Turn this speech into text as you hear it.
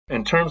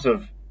in terms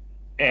of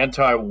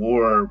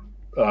anti-war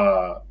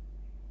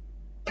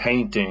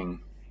painting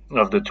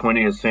of the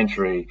 20th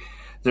century,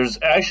 there's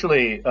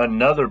actually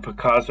another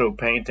Picasso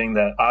painting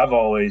that I've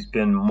always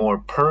been more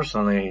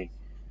personally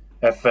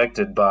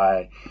affected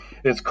by.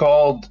 It's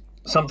called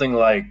something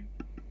like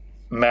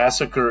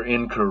Massacre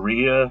in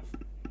Korea.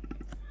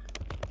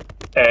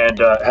 And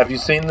have you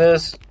seen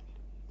this?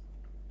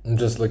 I'm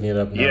just looking it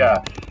up now.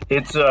 Yeah,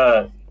 it's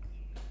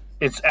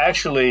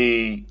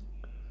actually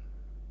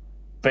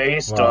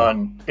Wow.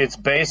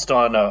 based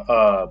on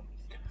a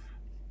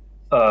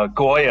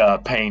Goya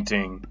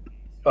painting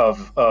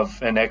of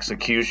an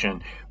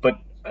execution, but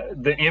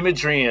the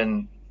imagery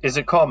in is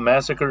it called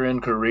Massacre in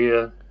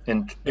Korea It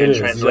in is. You got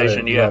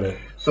translation? it. You Yeah. got it.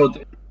 So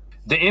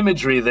the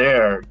imagery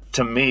there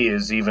to me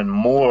is even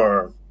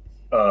more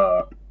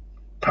uh,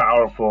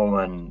 powerful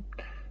and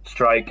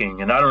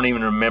striking. And I don't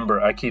even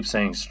remember. I keep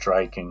saying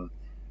striking.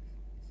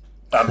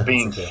 I'm It's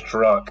being okay.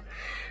 struck.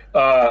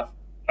 Uh,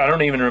 I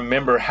don't even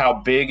remember how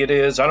big it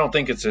is. I don't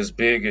think it's as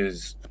big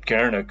as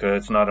Guernica.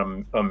 It's not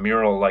a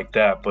mural like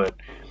that, but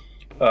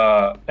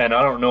and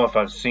I don't know if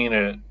I've seen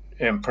it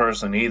in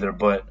person either.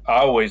 But I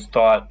always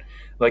thought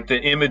like the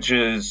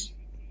images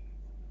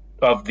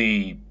of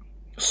the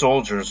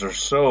soldiers are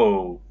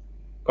so.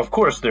 Of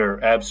course,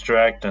 they're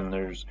abstract and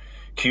there's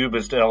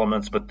cubist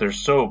elements, but they're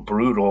so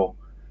brutal.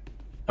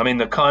 I mean,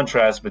 the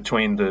contrast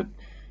between the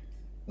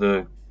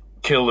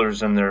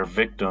killers and their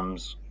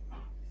victims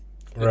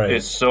Right.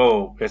 is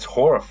so it's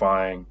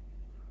horrifying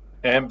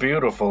and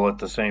beautiful at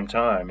the same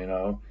time, you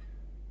know,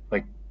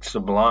 like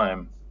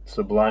sublimely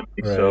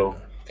Right. so.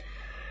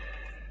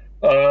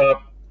 Uh,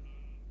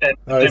 and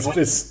No, did it's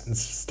we, it's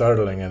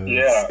startling, and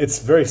it's yeah, it's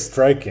very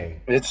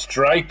striking. it's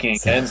striking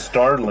So, and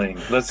startling.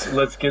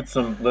 Let's get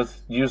some.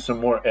 Let's use some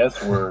more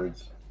S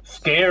words.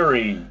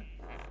 Scary,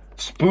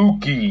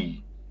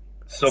 spooky,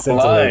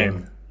 scintillating.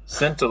 sublime,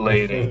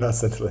 scintillating. Not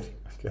scintillating.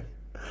 Okay.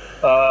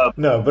 Uh,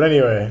 No, but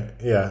anyway,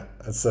 yeah,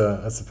 that's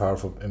a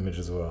powerful image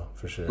as well,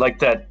 for sure. like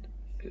that.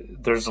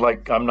 There's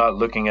like I'm not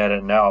looking at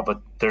it now,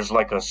 but there's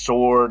like a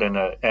sword and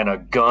a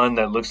gun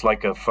that looks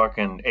like a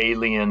fucking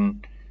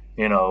alien,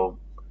 you know,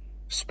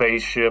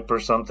 spaceship or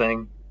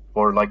something,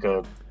 or like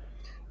a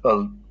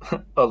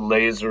a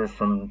laser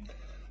from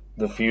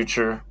the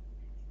future.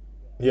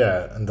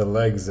 Yeah, and the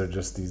legs are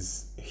just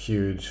these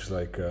huge,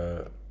 like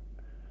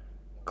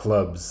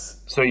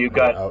clubs So you that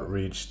are got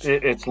outreached.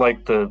 it's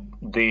like the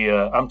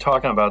I'm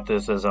talking about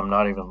this as I'm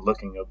not even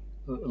looking at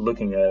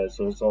it,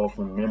 so it's all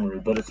from memory.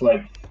 But it's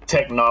like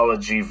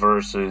technology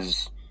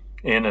versus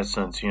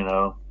innocence, you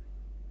know,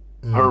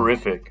 Mm.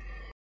 horrific.